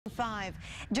5.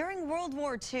 During World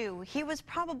War II, he was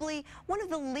probably one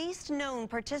of the least known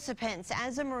participants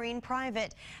as a Marine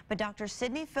private. But Dr.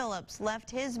 Sidney Phillips left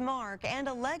his mark and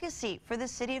a legacy for the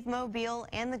city of Mobile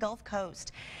and the Gulf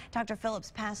Coast. Dr.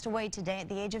 Phillips passed away today at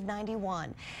the age of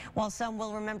 91. While some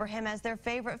will remember him as their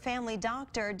favorite family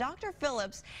doctor, Dr.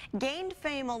 Phillips gained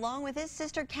fame along with his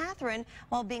sister Catherine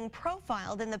while being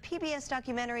profiled in the PBS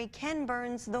documentary Ken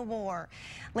Burns' The War.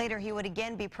 Later, he would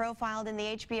again be profiled in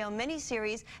the HBO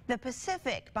miniseries The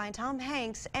Pacific by Tom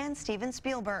Hanks and Steven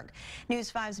Spielberg.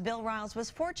 News 5's Bill Riles was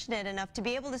fortunate enough to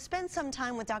be able to spend some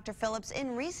time with Dr. Phillips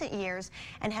in recent years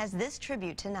and has this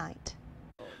tribute tonight.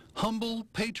 Humble,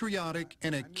 patriotic,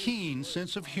 and a keen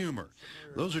sense of humor.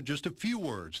 Those are just a few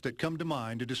words that come to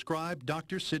mind to describe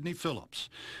Dr. Sidney Phillips.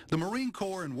 The Marine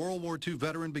Corps and World War II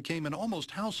veteran became an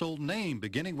almost household name,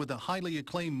 beginning with a highly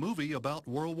acclaimed movie about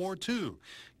World War II,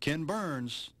 Ken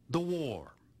Burns' The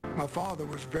War. My father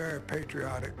was very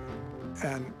patriotic,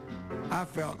 and I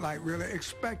felt like really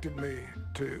expected me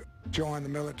to join the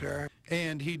military.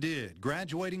 And he did,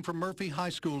 graduating from Murphy High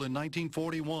School in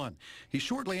 1941. He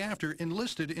shortly after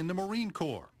enlisted in the Marine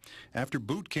Corps. After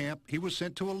boot camp, he was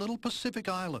sent to a little Pacific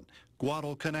island,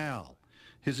 Guadalcanal.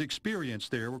 His experience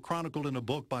there were chronicled in a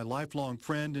book by lifelong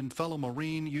friend and fellow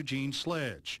Marine Eugene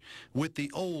Sledge. With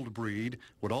the Old Breed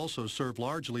would also serve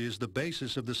largely as the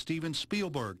basis of the Steven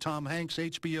Spielberg, Tom Hanks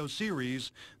HBO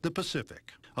series, The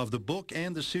Pacific. Of the book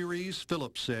and the series,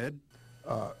 Phillips said,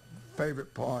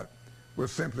 favorite part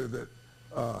was simply that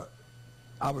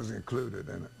I was included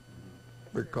in it,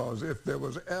 because if there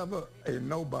was ever a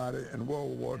nobody in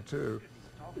World War II,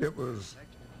 it was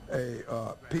a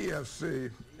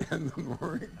PFC in the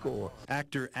Marine Corps.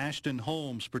 Actor Ashton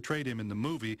Holmes portrayed him in the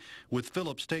movie, with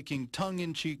Phillips taking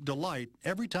tongue-in-cheek delight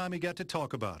every time he got to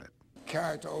talk about it.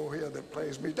 Character over here that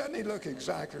plays me, doesn't he look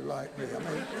exactly like me? I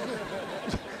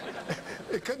mean,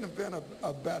 it couldn't have been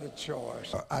a better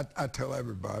choice. I tell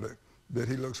everybody that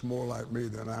he looks more like me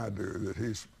than I do, that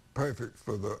he's perfect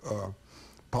for the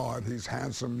part. He's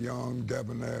handsome, young,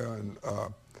 debonair,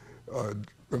 and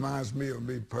reminds me of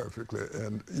me perfectly.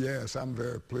 And yes, I'm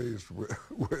very pleased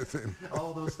with him.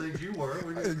 All those things you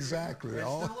were. Exactly. They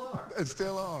still are. They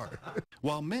still are.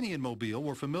 While many in Mobile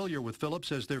were familiar with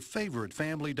Phillips as their favorite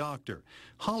family doctor,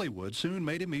 Hollywood soon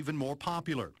made him even more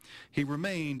popular. He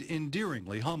remained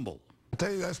endearingly humble. I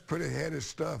tell you, that's pretty heady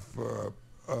stuff for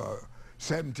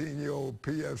 17-year-old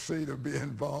PFC to be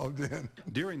involved in.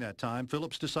 During that time,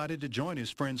 Phillips decided to join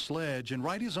his friend Sledge and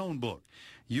write his own book,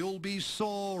 You'll Be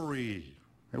Sorry.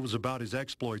 It was about his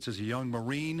exploits as a young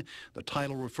Marine. The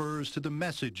title refers to the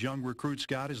message young recruits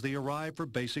got as they arrived for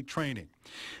basic training.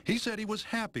 He said he was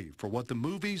happy for what the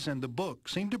movies and the book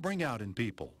seemed to bring out in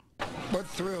people. What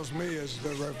thrills me is the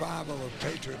revival of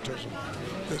patriotism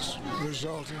that's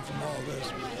resulting from all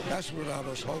this. That's what I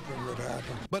was hoping would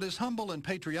happen. But as humble and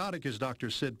patriotic as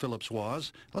Dr. Sid Phillips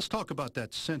was, let's talk about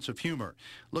that sense of humor.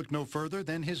 Look no further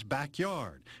than his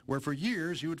backyard, where for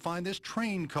years you would find this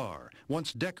train car,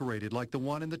 once decorated like the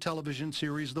one in the television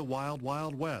series The Wild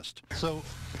Wild West. So,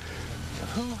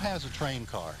 who has a train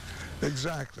car?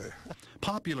 Exactly.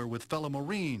 Popular with fellow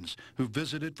Marines who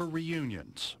visited for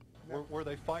reunions. Were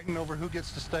they fighting over who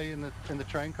gets to stay in the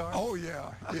train car? Oh,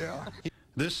 yeah, yeah.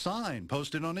 This sign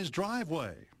posted on his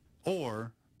driveway,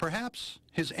 or perhaps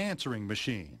his answering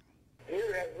machine. You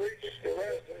have reached the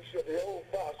residence of the old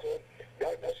fossil,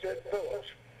 Dr. Sid Phillips.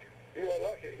 You are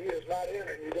lucky he is not in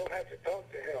and you don't have to talk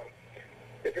to him.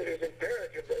 If it is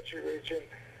imperative that you reach him,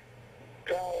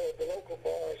 call the local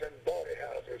bars and party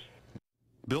houses.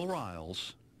 Bill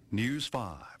Riles, News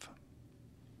 5.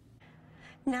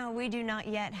 Now, we do not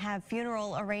yet have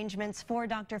funeral arrangements for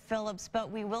Dr. Phillips,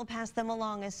 but we will pass them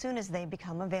along as soon as they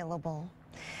become available.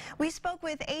 We spoke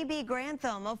with A.B.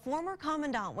 Grantham, a former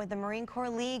commandant with the Marine Corps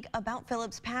League, about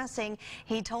Phillips' passing.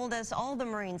 He told us all the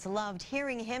Marines loved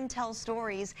hearing him tell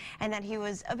stories and that he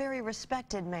was a very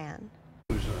respected man.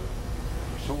 He was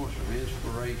a source of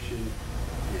inspiration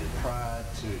and pride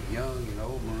to young and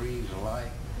old Marines alike.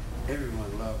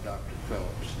 Everyone loved Dr.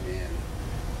 Phillips, and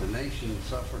the nation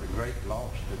suffered a great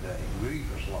loss today,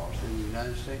 grievous loss, and the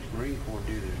United States Marine Corps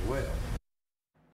did as well.